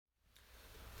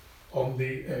On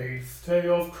the 8th day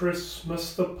of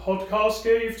Christmas, the podcast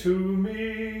gave to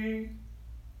me.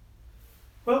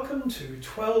 Welcome to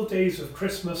 12 Days of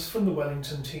Christmas from the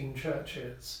Wellington Teen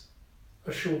Churches,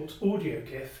 a short audio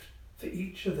gift for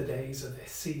each of the days of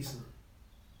this season.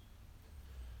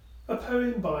 A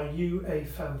poem by U. A.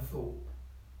 Fanthorpe,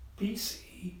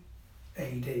 BC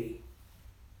AD.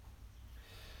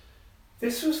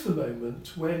 This was the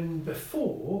moment when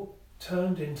before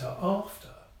turned into after,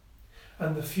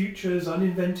 and the future's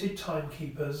uninvented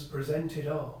timekeepers presented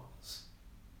arms.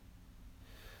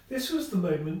 This was the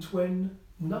moment when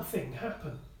nothing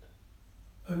happened,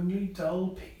 only dull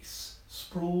peace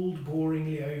sprawled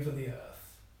boringly over the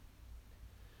earth.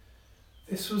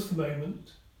 This was the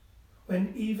moment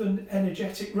when even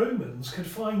energetic Romans could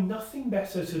find nothing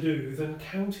better to do than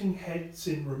counting heads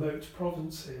in remote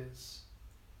provinces.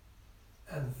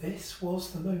 And this was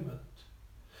the moment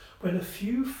when a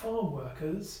few farm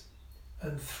workers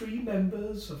and 3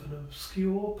 members of an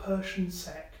obscure Persian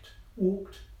sect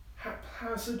walked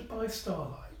haphazard by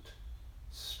starlight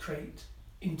straight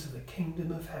into the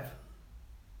kingdom of heaven.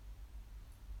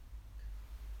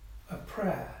 A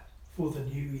prayer for the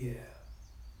new year.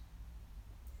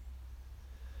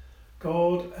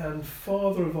 God and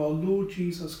Father of our Lord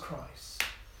Jesus Christ,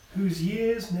 whose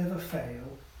years never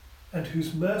fail and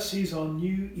whose mercies are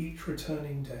new each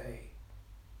returning day,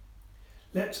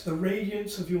 let the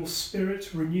radiance of your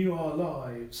Spirit renew our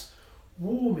lives,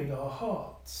 warming our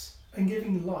hearts and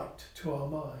giving light to our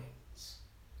minds,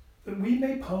 that we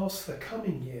may pass the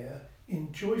coming year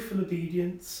in joyful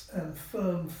obedience and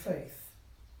firm faith.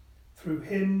 Through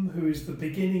him who is the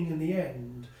beginning and the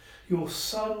end, your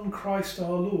Son, Christ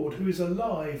our Lord, who is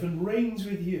alive and reigns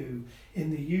with you in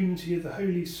the unity of the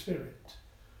Holy Spirit,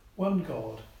 one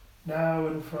God, now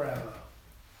and forever.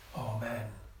 Amen.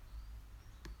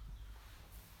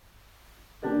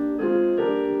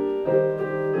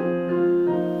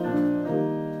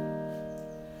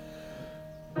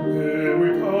 Here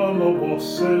we come, a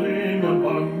wassailing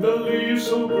among the leaves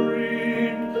so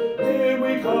green. Here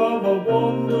we come, a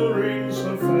wandering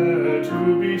so fair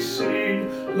to be seen.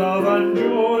 Love and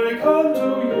joy come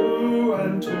to you,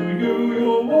 and to you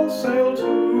your wassail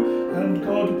too. And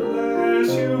God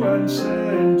bless you and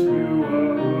send you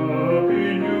a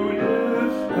happy new year.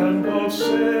 And God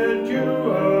send you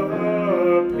a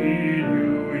happy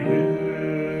new year.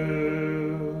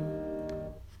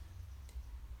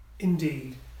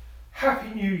 Indeed.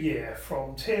 Happy New Year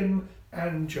from Tim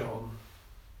and John.